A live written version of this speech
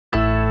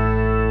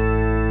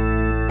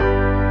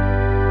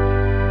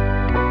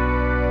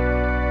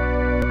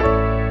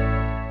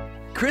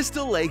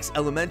Crystal Lakes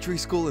Elementary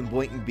School in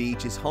Boynton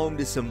Beach is home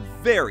to some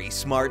very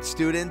smart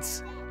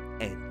students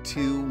and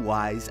 2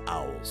 wise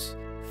owls.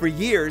 For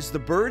years, the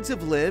birds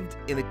have lived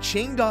in a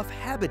chained-off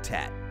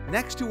habitat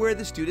next to where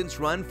the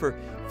students run for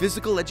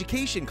physical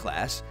education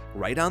class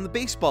right on the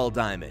baseball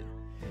diamond.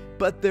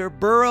 But their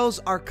burrows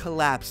are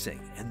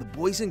collapsing and the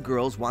boys and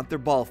girls want their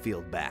ball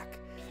field back.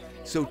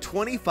 So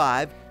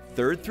 25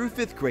 3rd through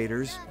 5th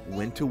graders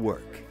went to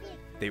work.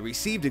 They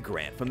received a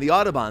grant from the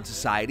Audubon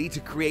Society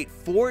to create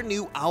 4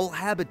 new owl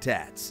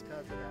habitats.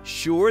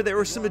 Sure, there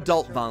were some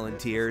adult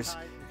volunteers,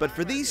 but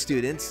for these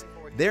students,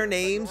 their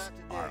names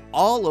are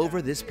all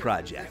over this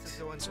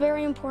project. It's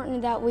very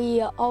important that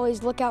we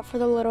always look out for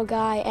the little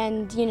guy,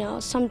 and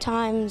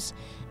sometimes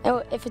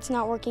if it's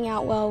not working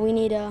out well, we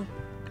need to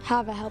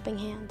have a helping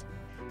hand.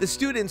 The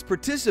students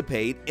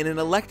participate in an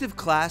elective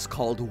class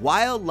called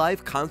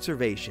Wildlife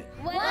Conservation.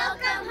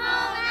 Welcome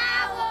home,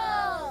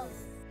 owls!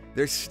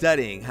 They're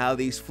studying how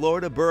these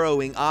Florida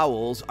burrowing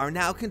owls are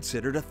now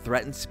considered a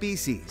threatened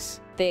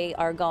species. They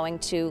are going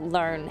to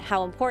learn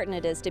how important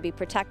it is to be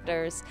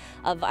protectors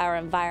of our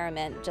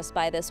environment. Just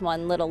by this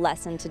one little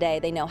lesson today,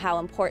 they know how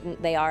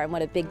important they are and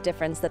what a big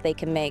difference that they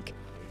can make.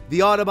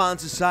 The Audubon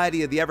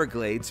Society of the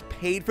Everglades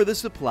paid for the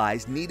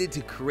supplies needed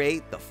to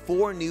create the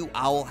 4 new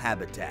owl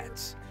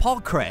habitats. Paul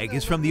Craig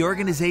is from the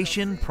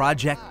organization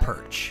Project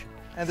Perch.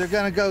 And they're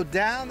going to go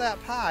down that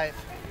pipe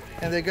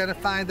and they're going to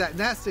find that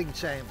nesting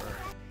chamber.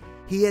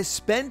 He has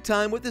spent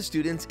time with the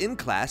students in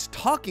class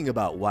talking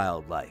about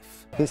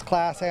wildlife. This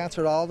class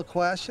answered all the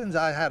questions.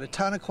 I had a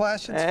ton of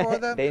questions for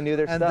them. They knew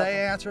their stuff. And they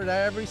answered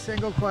every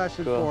single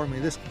question for me.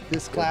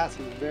 This class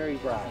is very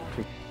bright.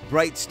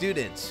 Bright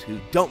students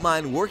who don't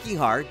mind working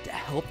hard to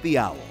help the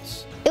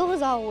owls. It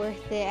was all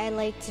worth it. I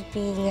liked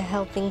being a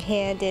helping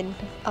hand and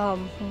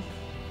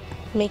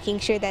making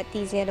sure that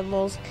these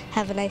animals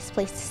have a nice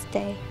place to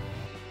stay.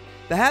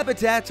 The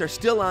habitats are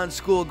still on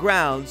school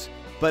grounds,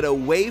 but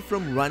away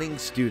from running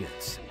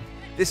students.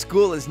 This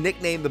school is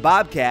nicknamed the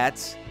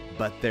Bobcats,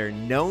 but they're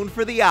known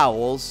for the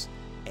owls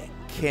and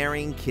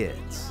caring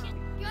kids.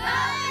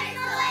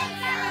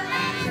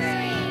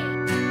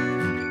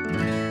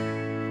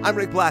 I'm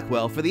Rick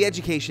Blackwell for the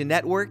Education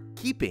Network,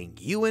 keeping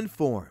you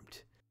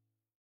informed.